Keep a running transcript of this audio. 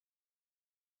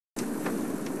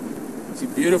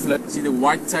absolutely beautiful. See the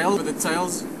white tail with the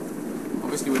tails.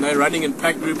 Obviously when they're running in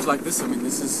pack groups like this, I mean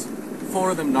this is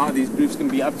 4 of them now. These groups can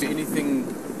be up to anything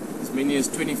as many as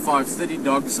 25, 30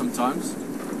 dogs sometimes.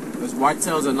 Those white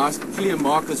tails are nice clear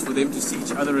markers for them to see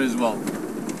each other as well.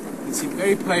 They seem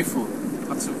very playful.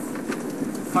 Lots of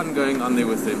fun going on there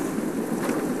with them.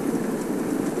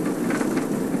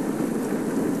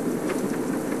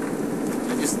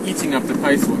 They're just eating up the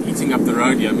pace or eating up the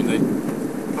road here. I mean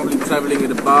they're probably travelling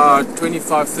at about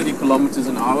 25-30 kilometers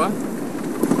an hour.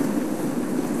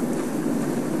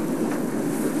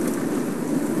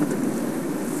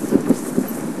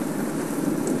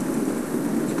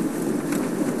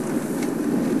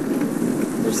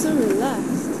 They're so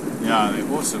relaxed. Yeah,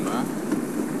 they're awesome, huh?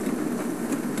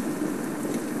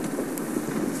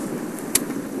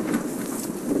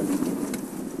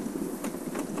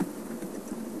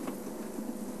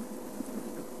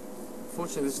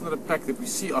 Unfortunately, this is not a pack that we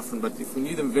see often, but if we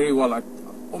knew them very well, I'm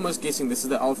almost guessing this is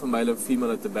the alpha male and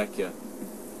female at the back here.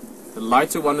 The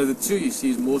lighter one of the two you see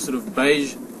is more sort of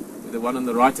beige, the one on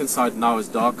the right hand side now is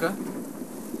darker.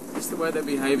 Just the way they're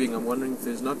behaving, I'm wondering if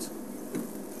there's not...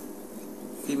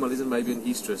 Female isn't maybe an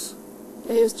estrus.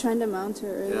 Yeah, he was trying to mount her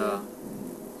earlier. Yeah.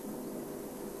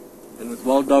 And with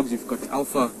wild dogs you've got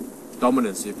alpha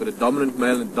dominance. You've got a dominant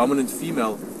male and dominant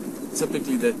female.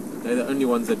 Typically they're the only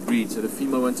ones that breed, so the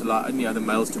female won't allow any other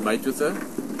males to mate with her.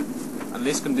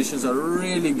 Unless conditions are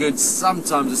really good,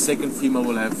 sometimes the second female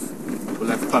will have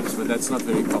pups, but that's not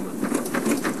very common.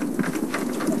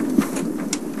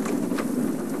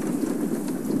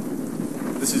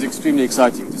 This is extremely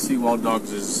exciting. To see wild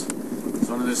dogs is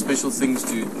one of the special things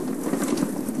to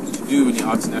do when you're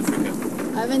out in Africa.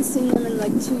 I haven't seen them in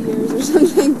like 2 years or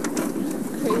something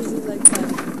crazy like that.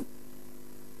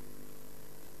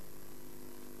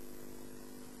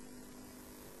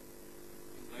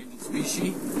 Endangered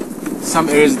species. Some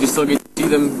areas you still get to see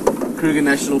them. Kruger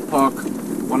National Park,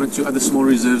 1 or 2 other small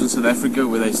reserves in South Africa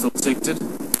where they're still protected.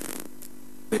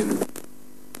 Then in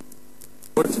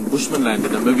Bushmanland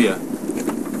in Namibia.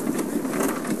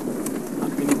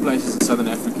 Not many places in southern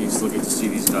Africa you still get to see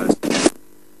these guys.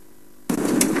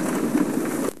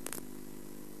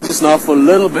 Just now for a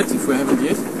little bit, if we haven't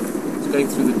yet. It's going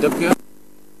through the dip here.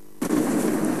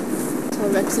 Tell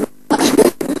Rex.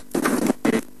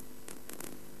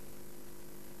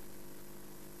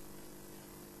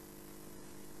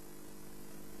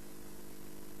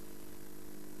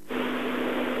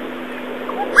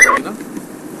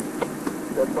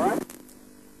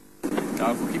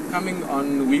 Now, if we keep coming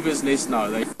on Weaver's Nest now,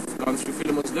 they've gone through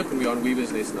Philemon's Dip and we're on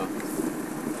Weaver's Nest now.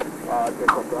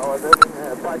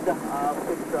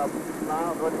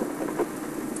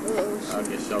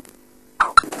 Okay, sure.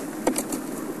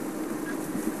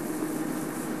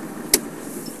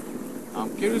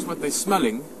 I'm curious what they're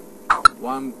smelling.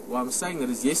 Why I'm saying that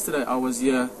is yesterday I was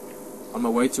here on my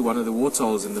way to one of the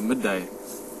waterholes in the midday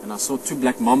and I saw 2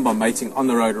 black mamba mating on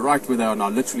the road right where they are now,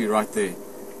 literally right there.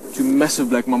 2 massive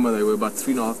black mamba, they were about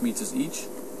 3.5 meters each.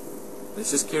 It's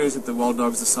just curious that the wild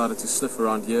dogs decided to sniff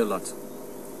around here a lot.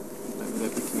 Maybe they're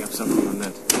picking up something on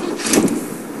that.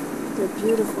 They're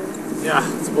beautiful. Yeah,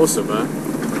 it's awesome, huh?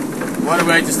 What a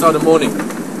way to start the morning.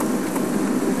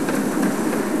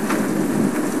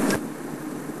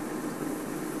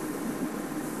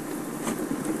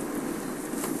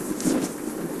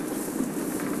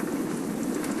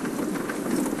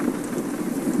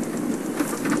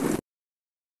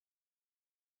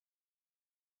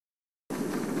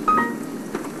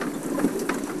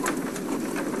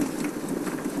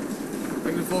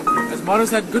 As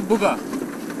Manos had good booger.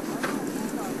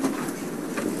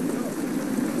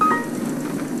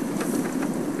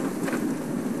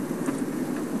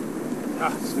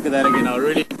 Ah, just look at that again. I'm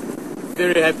really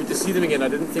very happy to see them again. I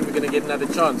didn't think we were going to get another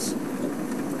chance.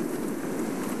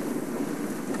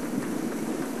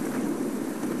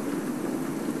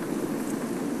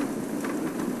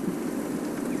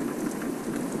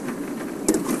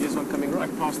 Here's one coming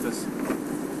right past us.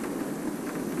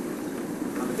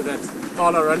 Now look at that.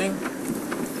 Tala running.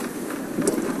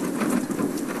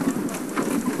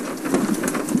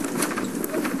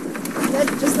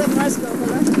 Just let Mars go,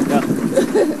 huh? Yeah.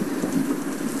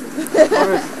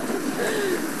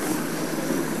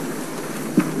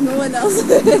 No one else.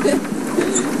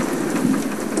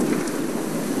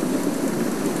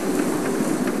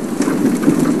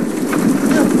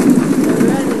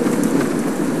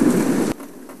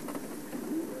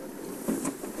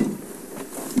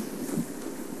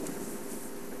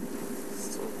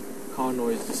 Car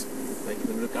noise just making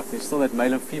them look up. There's still that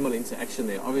male and female interaction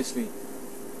there. Obviously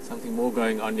something more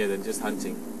going on here than just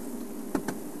hunting.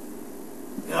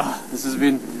 Yeah, this has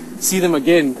been see them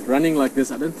again running like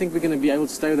this. I don't think we're going to be able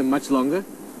to stay with them much longer.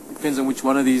 Depends on which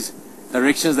one of these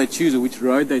directions they choose or which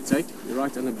road they take. You're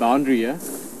right on the boundary here,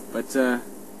 but see,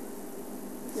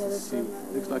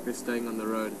 looks like they're staying on the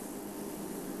road.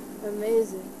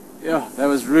 Amazing. Yeah, that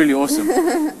was really awesome.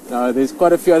 There's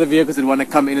quite a few other vehicles that want to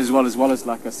come in as well as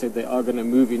like I said, they are going to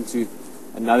move into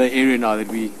another area now that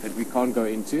we can't go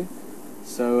into.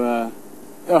 So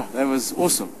yeah, that was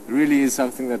awesome. It really is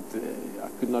something that I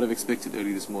could not have expected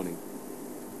early this morning.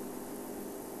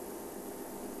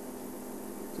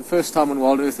 It's the first time on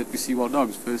Wildearth that we see wild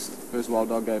dogs. First wild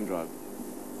dog game drive.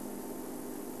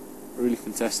 Really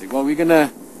fantastic. Well, we're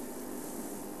gonna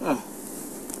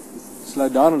slow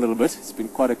down a little bit. It's been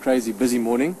quite a crazy, busy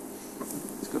morning.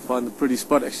 Let's go find a pretty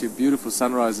spot. Actually, a beautiful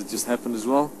sunrise that just happened as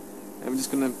well. And we're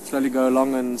just going to slowly go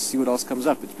along and see what else comes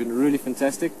up. It's been really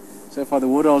fantastic. So far the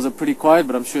water holes are pretty quiet,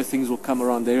 but I'm sure things will come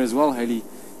around there as well. Haley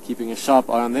keeping a sharp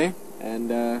eye on there. And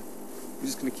we're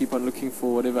just going to keep on looking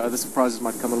for whatever other surprises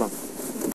might come along.